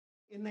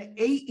In the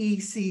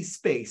AEC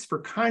space, for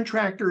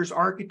contractors,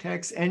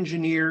 architects,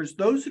 engineers,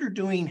 those that are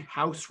doing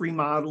house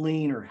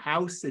remodeling or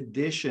house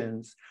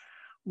additions,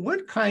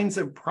 what kinds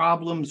of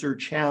problems or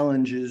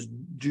challenges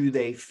do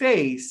they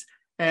face?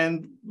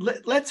 And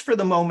let's for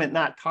the moment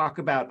not talk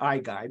about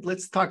iGUIDE.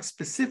 Let's talk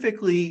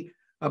specifically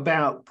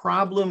about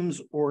problems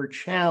or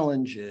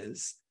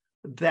challenges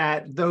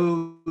that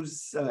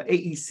those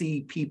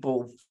AEC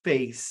people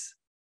face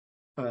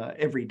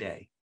every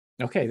day.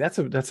 Okay, that's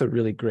a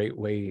really great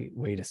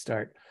way to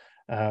start.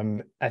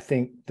 I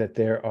think that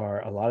there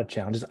are a lot of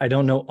challenges. I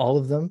don't know all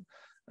of them,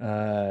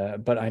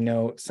 but I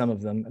know some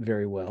of them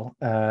very well.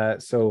 One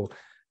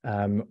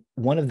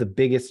of the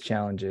biggest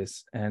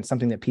challenges, and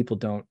something that people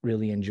don't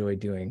really enjoy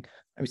doing,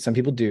 I mean, some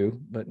people do,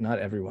 but not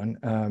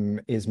everyone,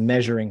 is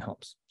measuring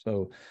homes.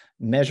 So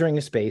measuring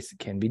a space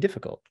can be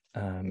difficult,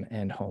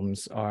 and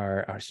homes are,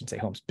 or I should say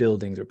homes,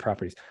 buildings or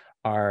properties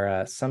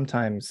are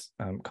sometimes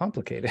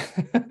complicated.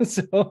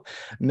 So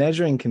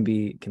measuring can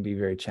be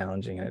very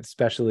challenging, and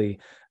especially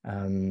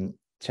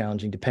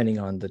challenging depending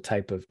on the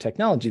type of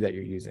technology that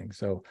you're using.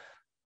 So,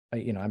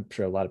 I'm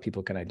sure a lot of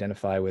people can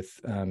identify with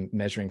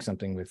measuring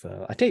something with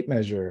a tape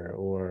measure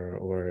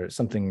or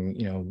something,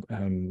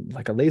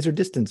 like a laser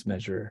distance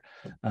measure.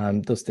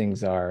 Those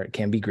things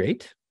can be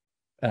great.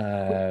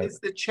 Is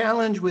the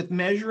challenge with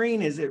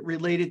measuring, is it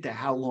related to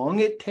how long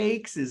it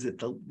takes? Is it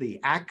the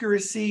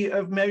accuracy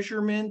of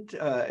measurement?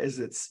 Is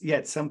it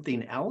yet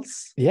something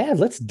else? Yeah,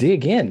 let's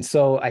dig in.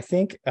 So I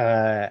think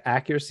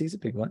accuracy is a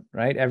big one,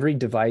 right? Every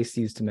device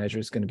used to measure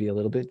is going to be a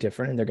little bit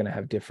different, and they're going to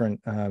have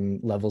different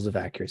levels of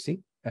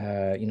accuracy.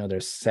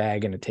 There's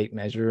SAG and a tape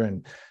measure,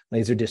 and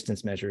laser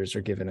distance measures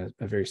are given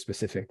a very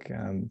specific,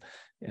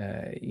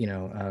 error,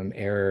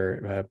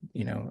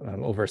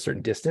 over a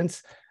certain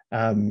distance.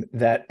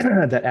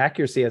 That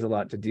accuracy has a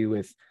lot to do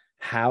with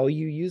how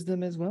you use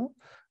them as well.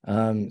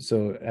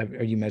 So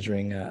are you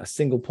measuring a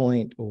single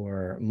point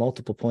or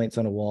multiple points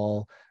on a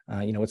wall?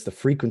 What's the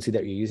frequency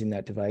that you're using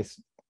that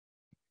device?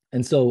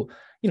 And so,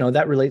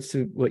 that relates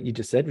to what you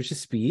just said, which is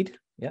speed.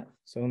 Yeah.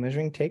 So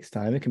measuring takes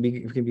time. It can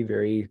be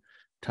very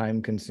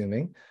time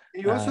consuming.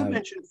 You also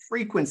mentioned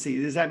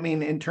frequency. Does that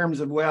mean in terms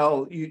of,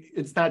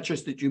 it's not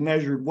just that you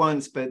measured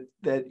once, but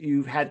that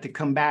you've had to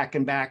come back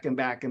and back and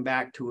back and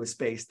back to a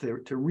space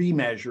to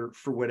remeasure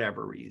for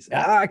whatever reason?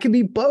 It can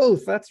be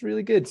both. That's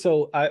really good.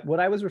 So what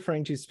I was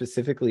referring to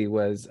specifically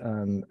was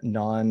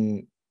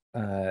non-standard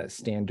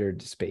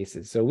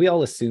spaces. So we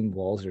all assume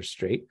walls are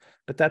straight,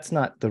 but that's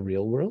not the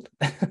real world.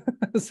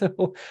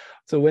 So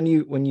when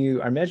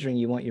you are measuring,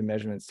 you want your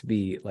measurements to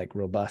be like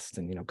robust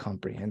and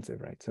comprehensive,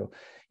 right? So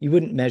you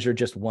wouldn't measure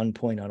just one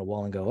point on a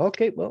wall and go,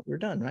 okay, well, we're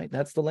done, right?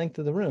 That's the length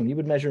of the room. You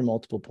would measure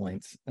multiple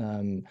points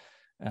to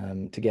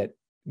get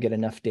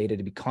enough data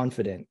to be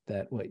confident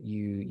that what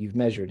you've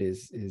measured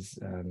is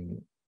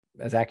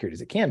as accurate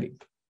as it can be.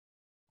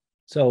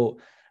 So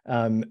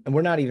and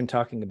we're not even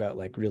talking about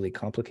like really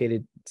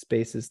complicated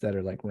spaces that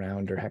are like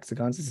round or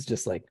hexagons. This is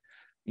just like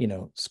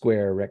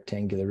square,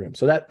 rectangular room.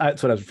 So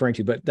that's what I was referring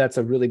to, but that's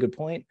a really good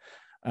point,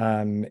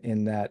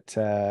 in that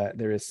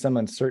there is some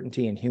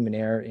uncertainty in human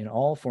error in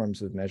all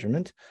forms of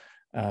measurement.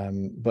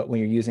 But when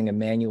you're using a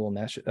manual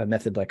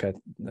method like a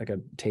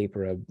tape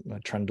or a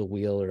trundle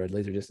wheel or a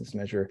laser distance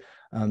measure,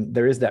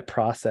 there is that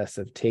process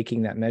of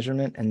taking that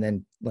measurement and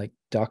then like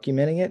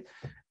documenting it.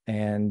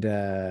 And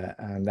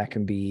that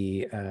can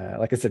be,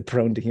 like I said,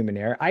 prone to human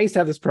error. I used to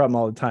have this problem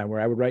all the time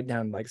where I would write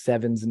down like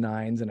 7s and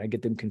 9s and I'd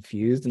get them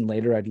confused. And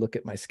later I'd look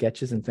at my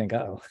sketches and think,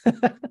 oh,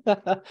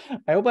 I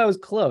hope I was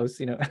close,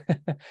 So,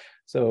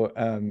 if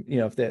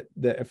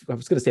I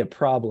was going to say a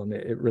problem,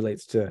 it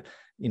relates to,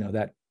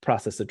 that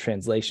process of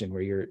translation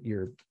where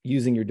you're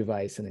using your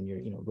device and then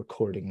you're,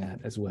 recording that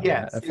as well.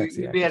 Yes, that affects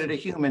you added a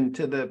human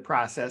to the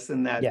process,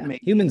 and that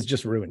humans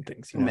just ruin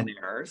things. Human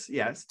errors,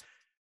 yes.